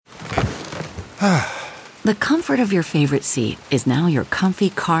The comfort of your favorite seat is now your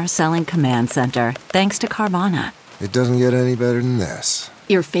comfy car selling command center, thanks to Carvana. It doesn't get any better than this.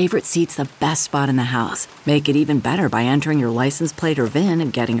 Your favorite seat's the best spot in the house. Make it even better by entering your license plate or VIN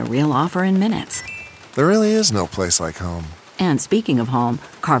and getting a real offer in minutes. There really is no place like home. And speaking of home,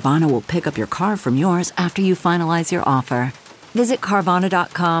 Carvana will pick up your car from yours after you finalize your offer. Visit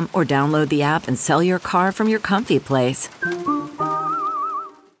Carvana.com or download the app and sell your car from your comfy place.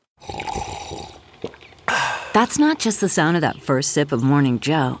 That's not just the sound of that first sip of Morning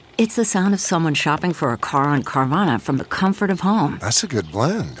Joe. It's the sound of someone shopping for a car on Carvana from the comfort of home. That's a good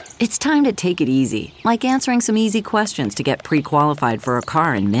blend. It's time to take it easy, like answering some easy questions to get pre-qualified for a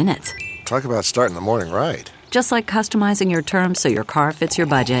car in minutes. Talk about starting the morning right. Just like customizing your terms so your car fits your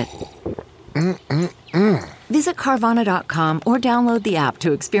budget. Visit Carvana.com or download the app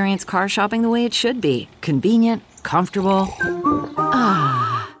to experience car shopping the way it should be. Convenient, comfortable.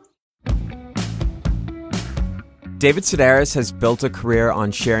 David Sedaris has built a career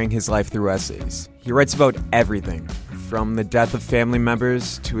on sharing his life through essays. He writes about everything, from the death of family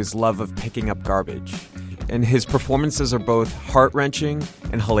members to his love of picking up garbage. And his performances are both heart-wrenching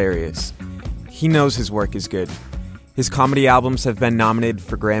and hilarious. He knows his work is good. His comedy albums have been nominated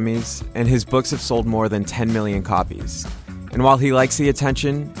for Grammys, and his books have sold more than 10 million copies. And while he likes the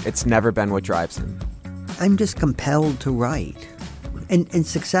attention, it's never been what drives him. I'm just compelled to write. And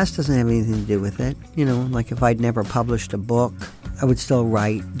success doesn't have anything to do with it. You know, like if I'd never published a book, I would still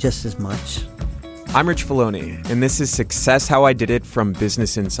write just as much. I'm Rich Filoni, and this is Success How I Did It from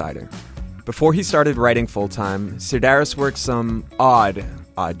Business Insider. Before he started writing full-time, Sedaris worked some odd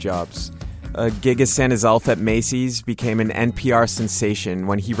jobs. A gig as Santa's elf at Macy's became an NPR sensation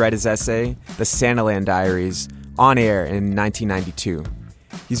when he read his essay, The Santaland Diaries, on air in 1992.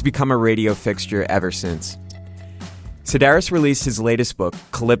 He's become a radio fixture ever since. Sedaris released his latest book,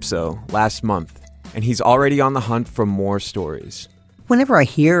 Calypso, last month, and he's already on the hunt for more stories. Whenever I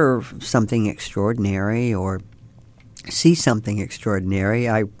hear something extraordinary or see something extraordinary,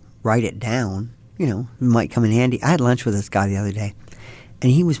 I write it down. You know, it might come in handy. I had lunch with this guy the other day,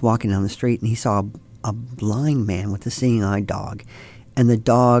 and he was walking down the street, and he saw a blind man with a seeing-eye dog, and the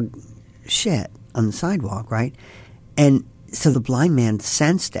dog shit on the sidewalk, right? And so the blind man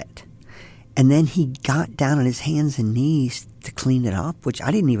sensed it. And then he got down on his hands and knees to clean it up, which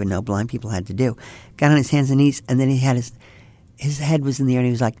I didn't even know blind people had to do. Got on his hands and knees, and then he had his head was in the air, and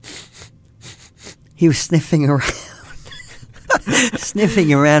he was like, he was sniffing around,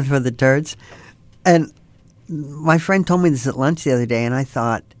 sniffing around for the turds. And my friend told me this at lunch the other day, and I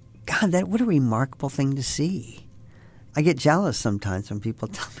thought, God, what a remarkable thing to see. I get jealous sometimes when people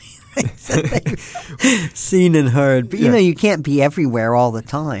tell me things that they've seen and heard. But, you know, you can't be everywhere all the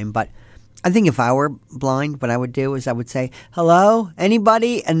time, but I think if I were blind, what I would do is I would say, hello,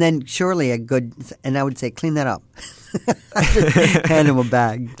 anybody? And then surely and I would say, clean that up. Hand him a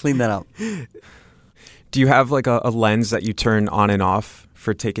bag, clean that up. Do you have like a lens that you turn on and off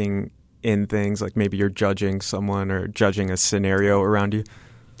for taking in things? Like maybe you're judging someone or judging a scenario around you?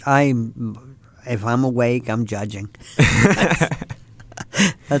 If I'm awake, I'm judging.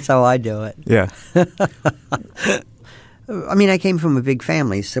 That's how I do it. Yeah. I mean, I came from a big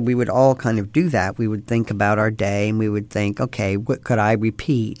family, so we would all kind of do that. We would think about our day, and we would think, okay, what could I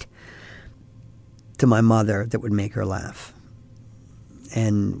repeat to my mother that would make her laugh?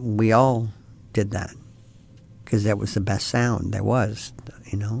 And we all did that because that was the best sound there was,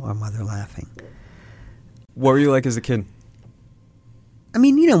 you know, our mother laughing. What were you like as a kid? I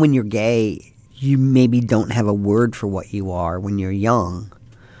mean, you know, when you're gay, you maybe don't have a word for what you are when you're young.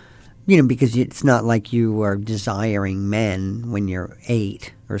 You know, because it's not like you are desiring men when you're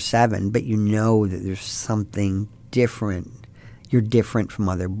 8 or 7, but you know that there's something different. You're different from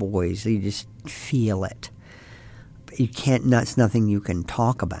other boys. You just feel it. But you can't, it's nothing you can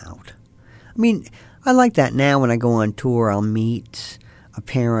talk about. I mean, I like that now when I go on tour, I'll meet a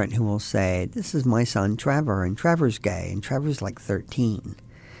parent who will say, this is my son Trevor, and Trevor's gay, and Trevor's like 13.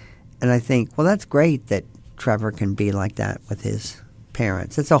 And I think, well, that's great that Trevor can be like that with his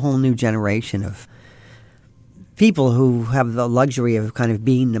parents. It's a whole new generation of people who have the luxury of kind of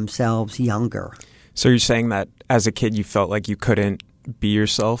being themselves younger. So you're saying that as a kid you felt like you couldn't be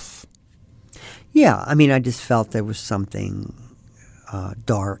yourself? Yeah, I mean, I just felt there was something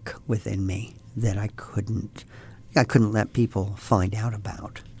dark within me that I couldn't let people find out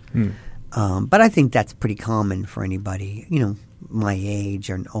about. But I think that's pretty common for anybody, you know, my age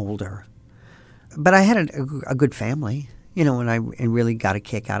and older. But I had a good family. You know, and I really got a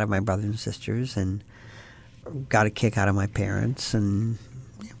kick out of my brothers and sisters and got a kick out of my parents and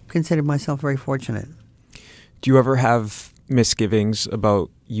considered myself very fortunate. Do you ever have misgivings about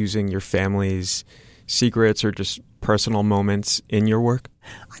using your family's secrets or just personal moments in your work?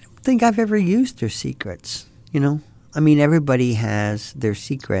 I don't think I've ever used their secrets, I mean, everybody has their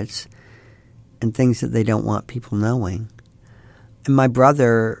secrets and things that they don't want people knowing. And my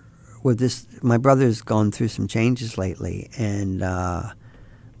brother's gone through some changes lately, and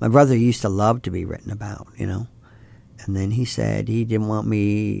my brother used to love to be written about, And then he said he didn't want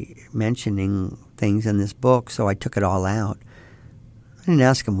me mentioning things in this book, so I took it all out. I didn't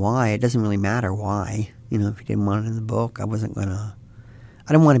ask him why. It doesn't really matter why. If he didn't want it in the book, I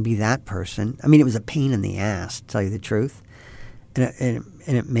didn't want to be that person. I mean, it was a pain in the ass, to tell you the truth. And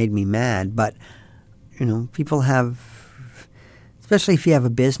it made me mad. But, people have, especially if you have a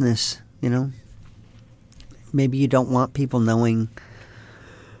business, maybe you don't want people knowing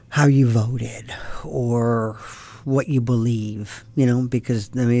how you voted or what you believe, because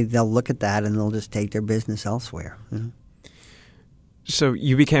they'll look at that and they'll just take their business elsewhere. So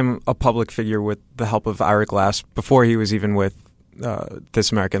you became a public figure with the help of Ira Glass before he was even with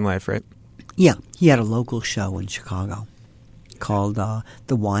This American Life, right? Yeah. He had a local show in Chicago called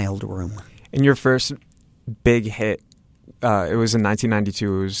The Wild Room. And your first big hit, it was in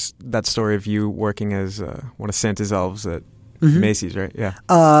 1992. It was that story of you working as one of Santa's elves at Macy's, right? Yeah.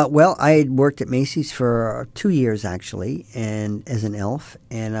 Well, I had worked at Macy's for 2 years, actually, and as an elf,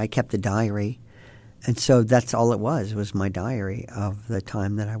 and I kept a diary. And so that's all it was my diary of the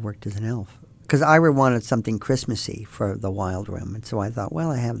time that I worked as an elf. Because Ira wanted something Christmassy for the Wild Room, and so I thought, well,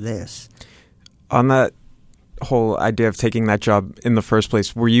 I have this. On that whole idea of taking that job in the first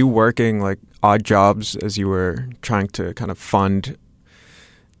place, were you working like odd jobs as you were trying to kind of fund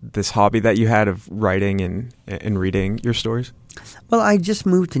this hobby that you had of writing and reading your stories? Well, I just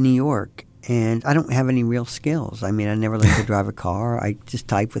moved to New York, and I don't have any real skills. I mean, I never learned to drive a car. I just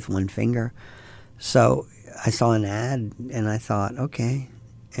type with one finger. So I saw an ad, and I thought, okay.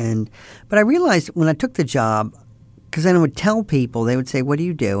 But I realized when I took the job, because then I would tell people, they would say, what do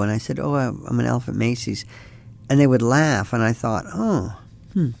you do? And I said, I'm an elf at Macy's. And they would laugh, and I thought,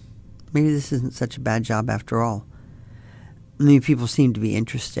 maybe this isn't such a bad job after all. I mean, people seem to be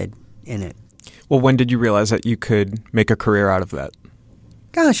interested in it. Well, when did you realize that you could make a career out of that?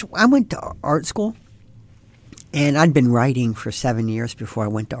 Gosh, I went to art school, and I'd been writing for 7 years before I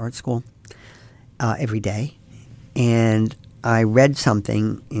went to art school every day. And I read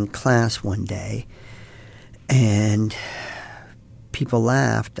something in class one day, and people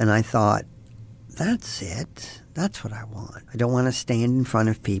laughed, and I thought, that's it. That's what I want. I don't want to stand in front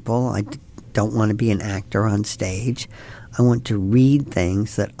of people. I don't want to be an actor on stage. I want to read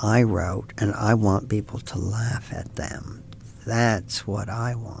things that I wrote, and I want people to laugh at them. That's what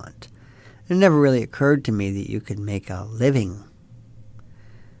I want. It never really occurred to me that you could make a living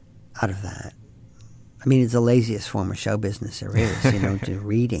out of that. I mean, it's the laziest form of show business there is, to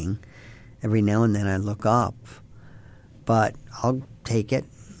reading. Every now and then I look up, but I'll take it,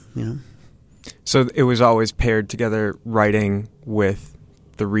 So it was always paired together, writing with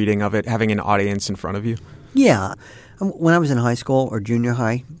the reading of it, having an audience in front of you? Yeah. When I was in high school or junior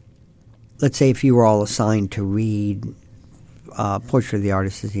high, let's say if you were all assigned to read Portrait of the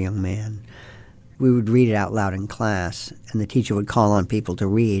Artist as a Young Man, we would read it out loud in class, and the teacher would call on people to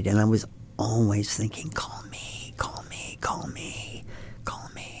read, and I was always thinking, call me, call me, call me, call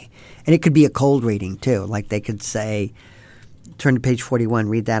me. And it could be a cold reading, too. Like they could say, turn to page 41,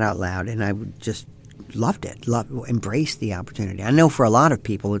 read that out loud, and I would just loved it, embraced the opportunity. I know for a lot of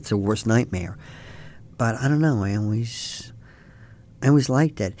people it's their worst nightmare, but I don't know. I always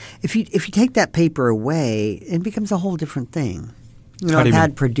liked it. If you take that paper away, it becomes a whole different thing. I've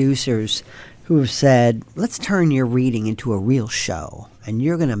had producers who have said, let's turn your reading into a real show, and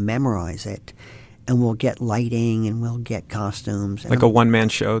you're going to memorize it, and we'll get lighting, and we'll get costumes. Like a one-man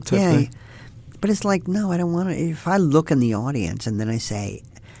show type thing? But it's like, no, I don't want to. If I look in the audience and then I say,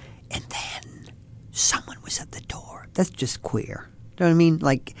 and then someone was at the door, that's just queer. You know what I mean?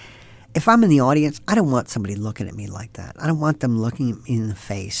 Like, if I'm in the audience, I don't want somebody looking at me like that. I don't want them looking at me in the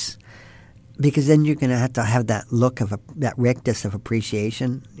face, because then you're going to have that look of that rictus of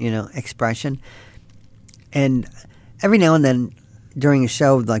appreciation, expression. And every now and then during a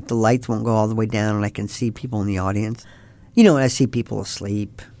show, like the lights won't go all the way down, and I can see people in the audience. And I see people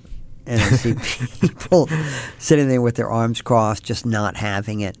asleep. And I see people sitting there with their arms crossed, just not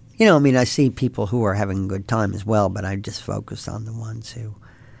having it. I see people who are having a good time as well, but I just focus on the ones who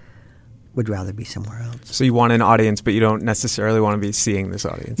would rather be somewhere else. So you want an audience, but you don't necessarily want to be seeing this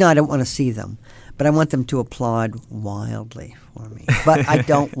audience. No, I don't want to see them, but I want them to applaud wildly for me. But I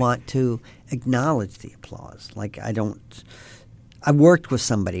don't want to acknowledge the applause. I worked with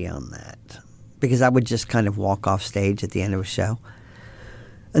somebody on that, because I would just kind of walk off stage at the end of a show.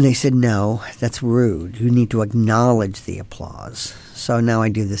 And they said, no, that's rude. You need to acknowledge the applause. So now I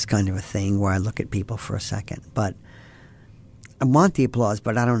do this kind of a thing where I look at people for a second. But I want the applause,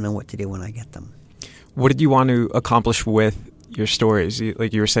 but I don't know what to do when I get them. What did you want to accomplish with your stories?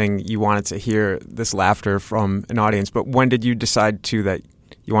 Like you were saying, you wanted to hear this laughter from an audience, but when did you decide that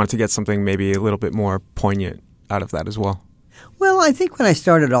you wanted to get something maybe a little bit more poignant out of that as well? Well, I think when I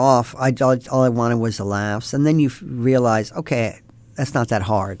started off, all I wanted was the laughs. And then you realize, okay, that's not that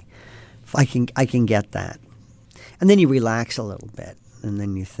hard. I can get that. And then you relax a little bit. And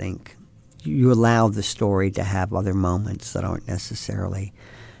then you think, you allow the story to have other moments that aren't necessarily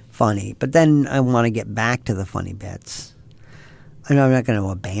funny. But then I want to get back to the funny bits. And I'm not going to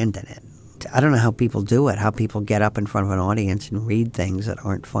abandon it. I don't know how people do it, how people get up in front of an audience and read things that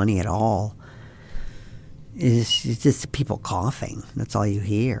aren't funny at all. It's just people coughing. That's all you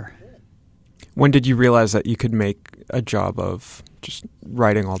hear. When did you realize that you could make a job of just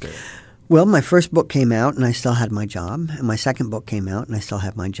writing all day? Well, my first book came out and I still had my job. And my second book came out and I still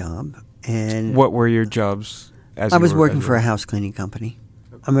had my job. And what were your jobs? I was working for a house cleaning company.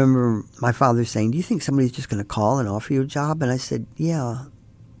 I remember my father saying, do you think somebody's just going to call and offer you a job? And I said, yeah.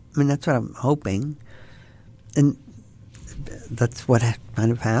 I mean, that's what I'm hoping. And that's what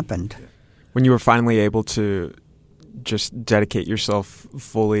kind of happened. When you were finally able to just dedicate yourself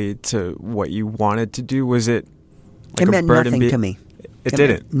fully to what you wanted to do, was it like it meant nothing to me. It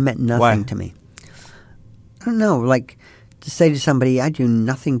didn't? It meant nothing Why? to me. I don't know, like to say to somebody, I do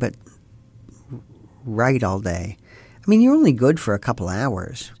nothing but write all day. I mean, you're only good for a couple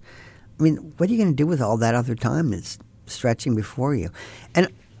hours. I mean, what are you going to do with all that other time that's stretching before you?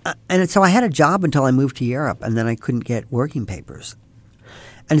 And so I had a job until I moved to Europe, and then I couldn't get working papers.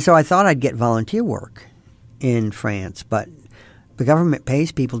 And so I thought I'd get volunteer work in France, but the government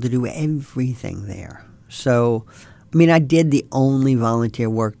pays people to do everything there. So, I mean, I did the only volunteer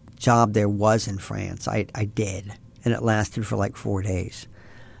work job there was in France. I did, and it lasted for like 4 days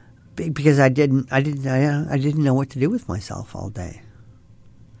because I didn't know what to do with myself all day.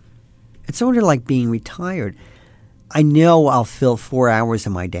 It's sort of like being retired. I know I'll fill 4 hours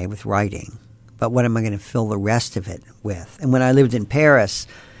of my day with writing, but what am I going to fill the rest of it with? And when I lived in Paris,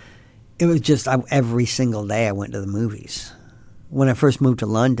 it was just every single day I went to the movies. When I first moved to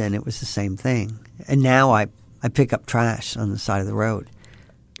London, it was the same thing. And now I pick up trash on the side of the road.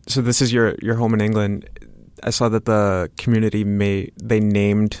 So this is your home in England. I saw that the community they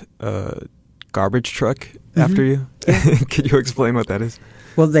named a garbage truck after you. Could you explain what that is?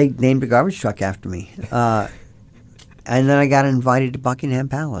 Well, they named a garbage truck after me. And then I got invited to Buckingham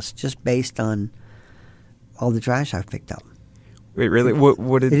Palace just based on all the trash I've picked up. Wait, really? What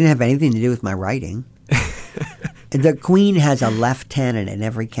did... It didn't have anything to do with my writing. The Queen has a lieutenant in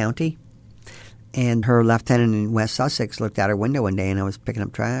every county. And her lieutenant in West Sussex looked out her window one day and I was picking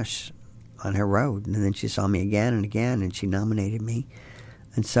up trash on her road. And then she saw me again and again and she nominated me.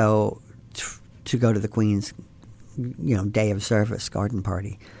 And so to go to the Queen's, day of service garden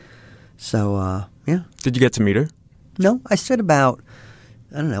party. So, yeah. Did you get to meet her? No, I stood about,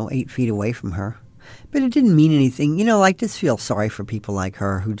 8 feet away from her. But it didn't mean anything. I just feel sorry for people like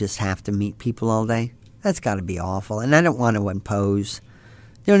her who just have to meet people all day. That's got to be awful. And I don't want to impose.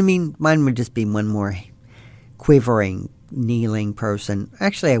 You know what I mean? Mine would just be one more quivering, kneeling person.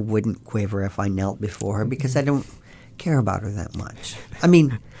 Actually, I wouldn't quiver if I knelt before her because I don't care about her that much. I mean,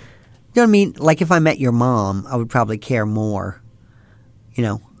 you know what I mean? Like if I met your mom, I would probably care more.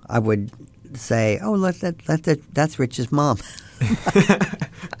 I would say, oh, that's Rich's mom.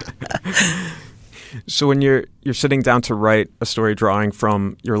 So when you're sitting down to write a story drawing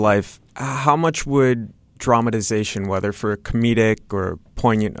from your life, how much would dramatization, whether for a comedic or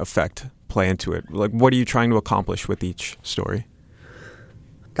poignant effect, play into it? Like, what are you trying to accomplish with each story?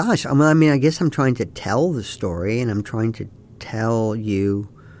 Gosh, I guess I'm trying to tell the story, and I'm trying to tell you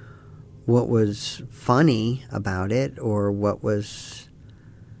what was funny about it or what was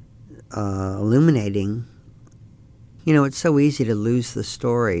illuminating. It's so easy to lose the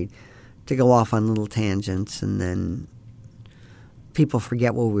story, to go off on little tangents, and then people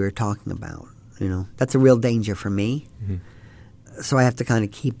forget what we were talking about. That's a real danger for me. Mm-hmm. So I have to kind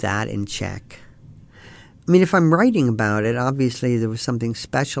of keep that in check. I mean, if I'm writing about it, obviously there was something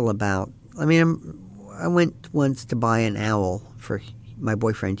special about. I went once to buy an owl for my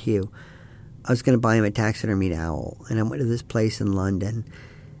boyfriend Hugh. I was going to buy him a taxidermied owl, and I went to this place in London,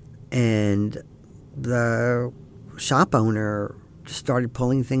 and the shop owner just started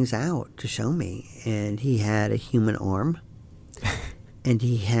pulling things out to show me, and he had a human arm, and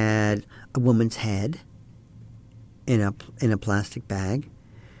he had a woman's head in a plastic bag,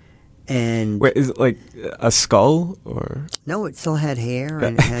 And Wait, is it like a skull or? no, it still had hair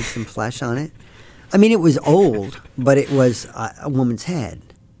and it had some flesh on it. I mean, it was old, but it was a woman's head.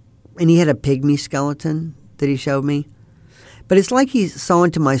 And he had a pygmy skeleton that he showed me. But it's like he saw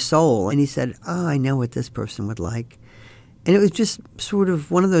into my soul and he said, oh, I know what this person would like. And it was just sort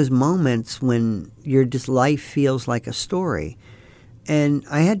of one of those moments when your just life feels like a story. And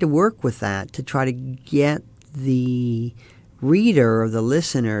I had to work with that to try to get the reader or the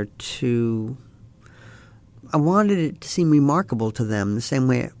listener to... I wanted it to seem remarkable to them the same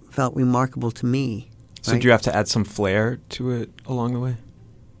way it felt remarkable to me. So right? did you have to add some flair to it along the way?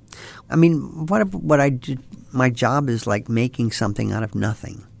 I mean, what I do, my job is like making something out of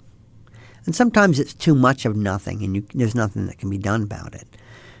nothing. And sometimes it's too much of nothing and there's nothing that can be done about it.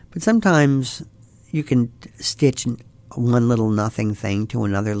 But sometimes you can stitch one little nothing thing to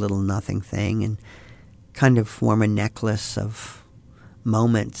another little nothing thing and kind of form a necklace of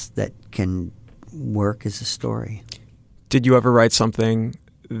moments that can work as a story. Did you ever write something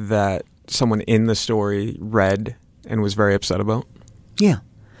that someone in the story read and was very upset about? Yeah.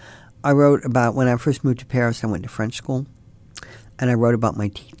 I wrote about when I first moved to Paris, I went to French school, and I wrote about my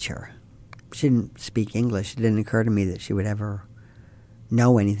teacher. She didn't speak English. It didn't occur to me that she would ever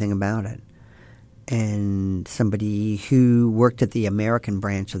know anything about it. And somebody who worked at the American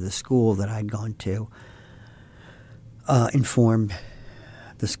branch of the school that I'd gone to informed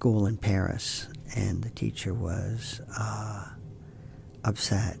the school in Paris, and the teacher was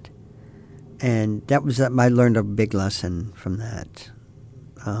upset. And that was I learned a big lesson from that.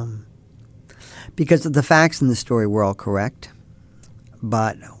 Because the facts in the story were all correct,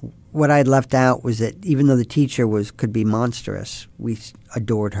 but what I had left out was that even though the teacher could be monstrous, we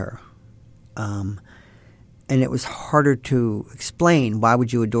adored her. And it was harder to explain why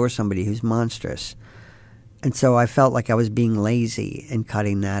would you adore somebody who's monstrous. And so I felt like I was being lazy in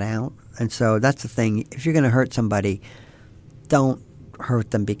cutting that out. And so that's the thing. If you're going to hurt somebody, don't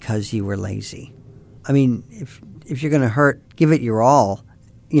hurt them because you were lazy. I mean, if you're going to give it your all,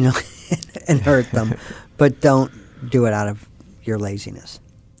 and hurt them, but don't do it out of your laziness.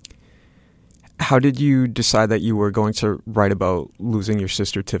 How did you decide that you were going to write about losing your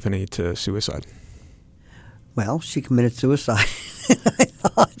sister Tiffany to suicide? Well, she committed suicide.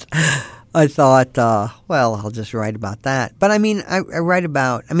 I thought, well, I'll just write about that. But I mean, I write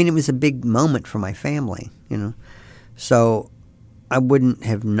about, it was a big moment for my family, So I wouldn't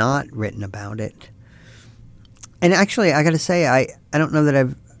have not written about it. And actually, I got to say, I don't know that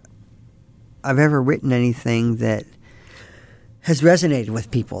I've ever written anything that has resonated with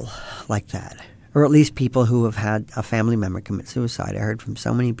people like that, or at least people who have had a family member commit suicide. I heard from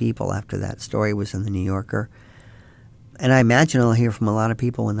so many people after that story was in the New Yorker. And I imagine I'll hear from a lot of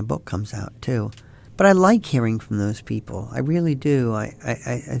people when the book comes out, too. But I like hearing from those people. I really do. I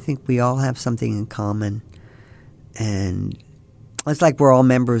think we all have something in common. And it's like we're all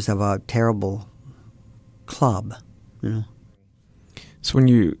members of a terrible club, So when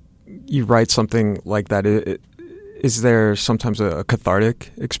you write something like that, is there sometimes a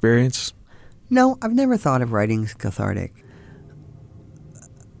cathartic experience? No, I've never thought of writing as cathartic.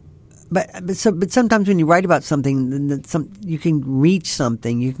 But sometimes when you write about something, you can reach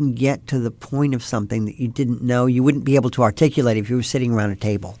something, you can get to the point of something that you didn't know you wouldn't be able to articulate if you were sitting around a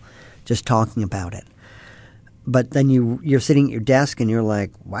table just talking about it. But then you're sitting at your desk and you're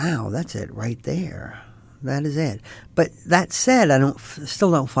like, wow, that's it right there. That is it. But that said, I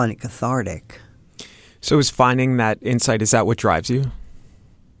still don't find it cathartic. So is finding that insight, is that what drives you?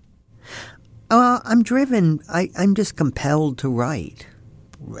 I'm driven. I'm just compelled to write.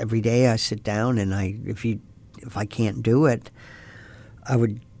 Every day I sit down and if I can't do it,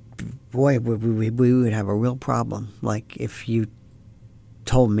 we would have a real problem. Like if you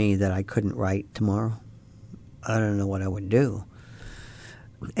told me that I couldn't write tomorrow, I don't know what I would do.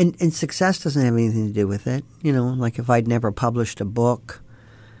 And success doesn't have anything to do with it. Like if I'd never published a book,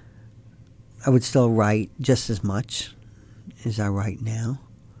 I would still write just as much as I write now.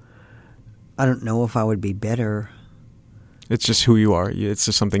 I don't know if I would be better. It's just who you are. It's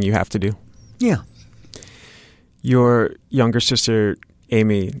just something you have to do. Yeah. Your younger sister,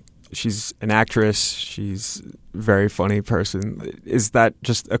 Amy, she's an actress. She's a very funny person. Is that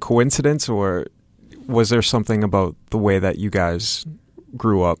just a coincidence, or was there something about the way that you guys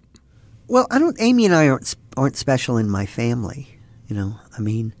grew up? Well, Amy and I aren't special in my family.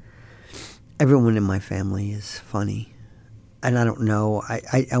 Everyone in my family is funny. And I don't know.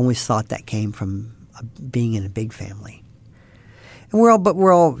 I always thought that came from being in a big family. And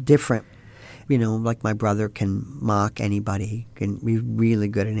we're all different. Like my brother can mock anybody, can be really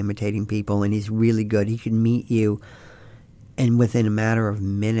good at imitating people, and he's really good. He can meet you And within a matter of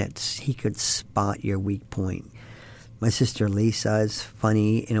minutes, he could spot your weak point. My sister Lisa is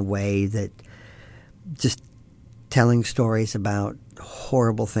funny in a way that just telling stories about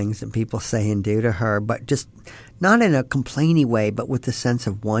horrible things that people say and do to her, but just not in a complainy way, but with a sense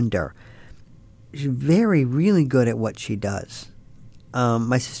of wonder. She's really good at what she does.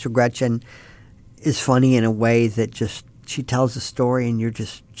 My sister Gretchen is funny in a way that just, she tells a story and you're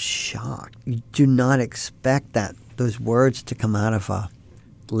just shocked. You do not expect those words to come out of a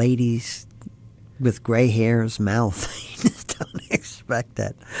lady's with gray hair's mouth. You just don't expect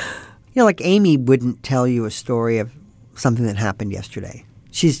that. Like Amy wouldn't tell you a story of something that happened yesterday.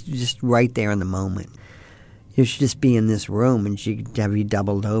 She's just right there in the moment. You should just be in this room and she'd have you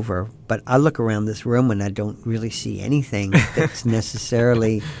doubled over. But I look around this room and I don't really see anything that's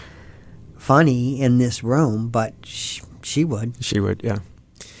necessarily funny in this room, but she would. She would, yeah.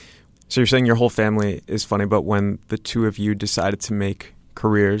 So you're saying your whole family is funny, but when the two of you decided to make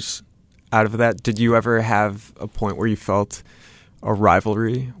careers out of that, did you ever have a point where you felt a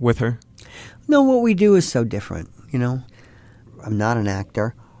rivalry with her? No, what we do is so different, I'm not an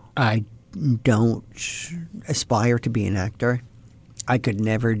actor. I don't aspire to be an actor. I could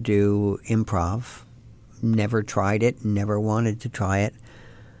never do improv. Never tried it, never wanted to try it.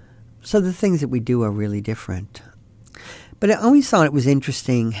 So the things that we do are really different. But I always thought it was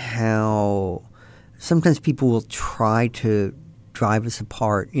interesting how sometimes people will try to drive us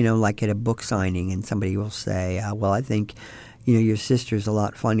apart, like at a book signing, and somebody will say, well, I think, your sister's a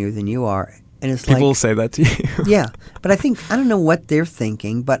lot funnier than you are. And it's people will say that to you. Yeah. But I don't know what they're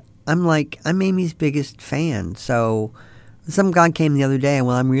thinking, but I'm Amy's biggest fan. So some guy came the other day, and,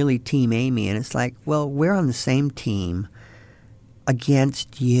 well, I'm really Team Amy. And it's like, well, we're on the same team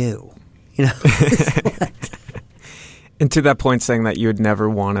against you. And to that point, saying that you would never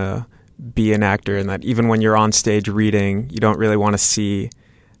want to be an actor and that even when you're on stage reading, you don't really want to see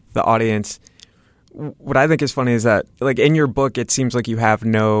the audience. What I think is funny is that, like, in your book, it seems like you have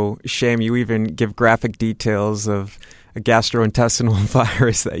no shame. You even give graphic details of a gastrointestinal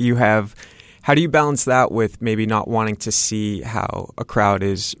virus that you have. How do you balance that with maybe not wanting to see how a crowd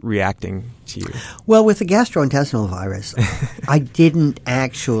is reacting to you? Well, with the gastrointestinal virus, I didn't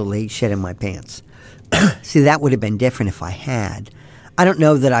actually shit in my pants. See, that would have been different if I had. I don't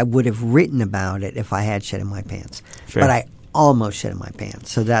know that I would have written about it if I had shit in my pants. Fair. But I almost shit in my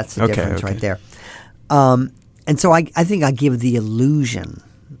pants. So that's the difference right there. And so I think I give the illusion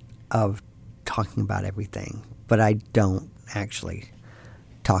of talking about everything, but I don't actually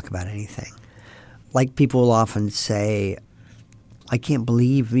talk about anything. Like people will often say, I can't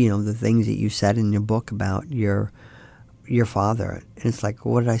believe, the things that you said in your book about your father. And it's like,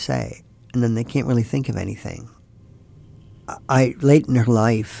 what did I say? And then they can't really think of anything. Late in her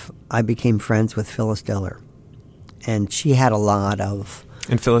life, I became friends with Phyllis Diller. And she had a lot of...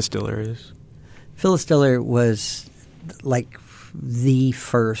 And Phyllis Diller is? Phyllis Diller was like the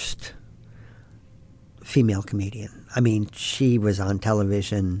first female comedian. I mean, she was on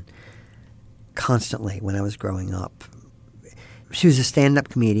television constantly when I was growing up. She was a stand-up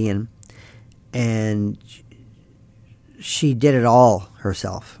comedian, and she did it all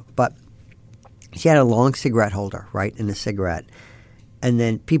herself. But she had a long cigarette holder, right, in a cigarette. And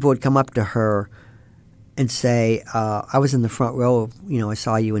then people would come up to her and say, I was in the front row, I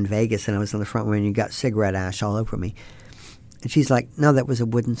saw you in Vegas, and I was in the front row, and you got cigarette ash all over me. And she's like, no, that was a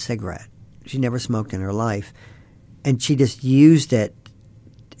wooden cigarette. She never smoked in her life. And she just used it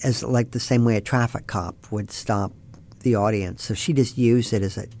as like the same way a traffic cop would stop the audience. So she just used it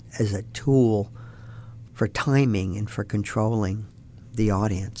as a tool for timing and for controlling the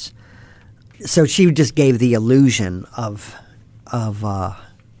audience. So she just gave the illusion of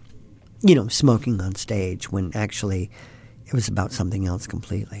smoking on stage when actually it was about something else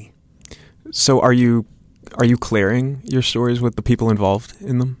completely. So are you clearing your stories with the people involved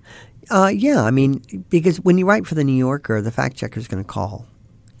in them? Yeah, I mean, because when you write for The New Yorker, the fact checker is going to call.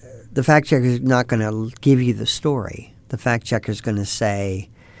 The fact checker is not going to give you the story. The fact checker is going to say,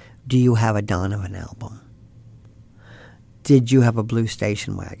 do you have a Donovan album? Did you have a blue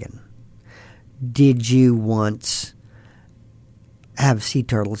station wagon? Did you once have sea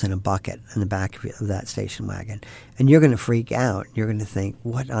turtles in a bucket in the back of that station wagon? And you're going to freak out. You're going to think,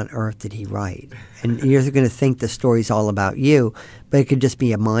 what on earth did he write? And you're going to think the story's all about you, but it could just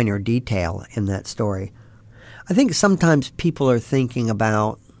be a minor detail in that story. I think sometimes people are thinking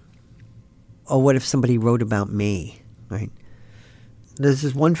about, oh, what if somebody wrote about me, right? There's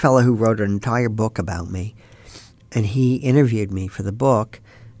this one fellow who wrote an entire book about me, and he interviewed me for the book,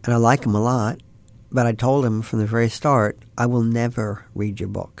 and I like him a lot. But I told him from the very start, I will never read your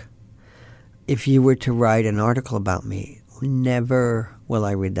book. If you were to write an article about me, never will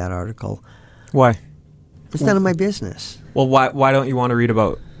I read that article. Why? It's none of my business. Well, why don't you want to read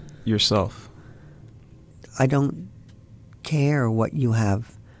about yourself? I don't care what you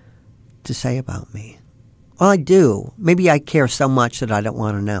have to say about me. Well, I do. Maybe I care so much that I don't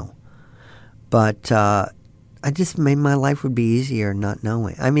want to know. But I just made my life would be easier not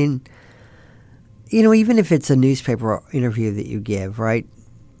knowing. I mean, even if it's a newspaper interview that you give, right?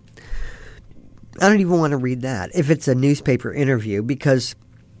 I don't even want to read that if it's a newspaper interview because,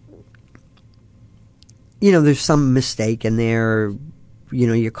 there's some mistake in there.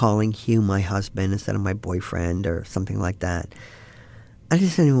 You're calling Hugh my husband instead of my boyfriend or something like that. I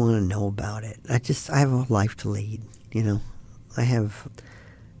just didn't want to know about it. I have a life to lead,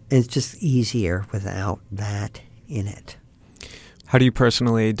 it's just easier without that in it. How do you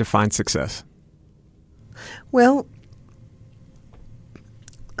personally define success? Well,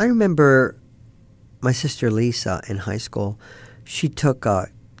 I remember my sister Lisa in high school, she took a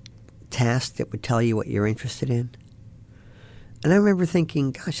task that would tell you what you're interested in. And I remember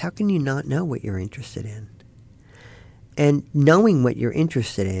thinking, gosh, how can you not know what you're interested in? And knowing what you're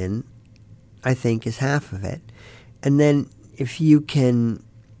interested in, I think, is half of it. And then if you can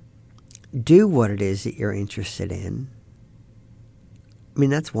do what it is that you're interested in, I mean,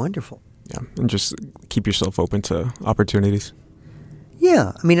 that's wonderful. Yeah, and just keep yourself open to opportunities.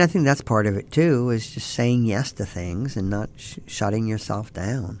 Yeah, I mean, I think that's part of it, too, is just saying yes to things and not shutting yourself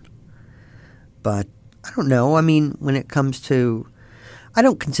down. But I don't know. I mean, when it comes to... I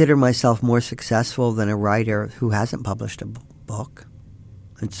don't consider myself more successful than a writer who hasn't published a book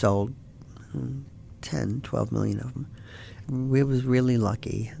and sold 10, 12 million of them. We was really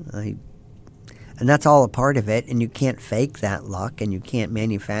lucky. And that's all a part of it, and you can't fake that luck, and you can't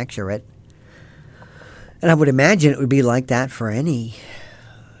manufacture it. And I would imagine it would be like that for any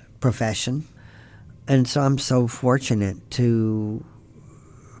profession. And so I'm so fortunate to,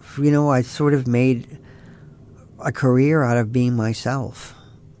 I sort of made a career out of being myself,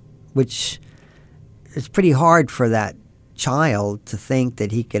 which is pretty hard for that child to think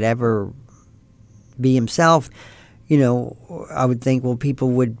that he could ever be himself. I would think, well,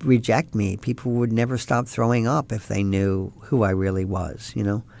 people would reject me. People would never stop throwing up if they knew who I really was,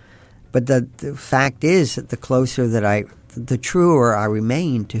 But the fact is that the truer I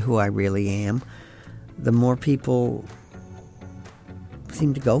remain to who I really am, the more people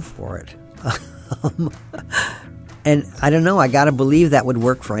seem to go for it. And I don't know, I got to believe that would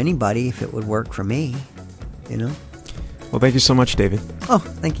work for anybody if it would work for me, Well, thank you so much, David. Oh,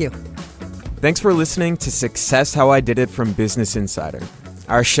 thank you. Thanks for listening to Success How I Did It from Business Insider.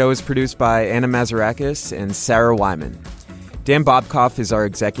 Our show is produced by Anna Mazarakis and Sarah Wyman. Dan Bobkoff is our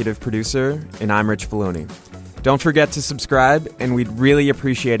executive producer, and I'm Rich Filoni. Don't forget to subscribe, and we'd really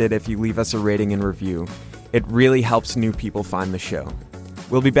appreciate it if you leave us a rating and review. It really helps new people find the show.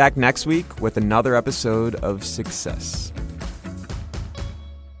 We'll be back next week with another episode of Success.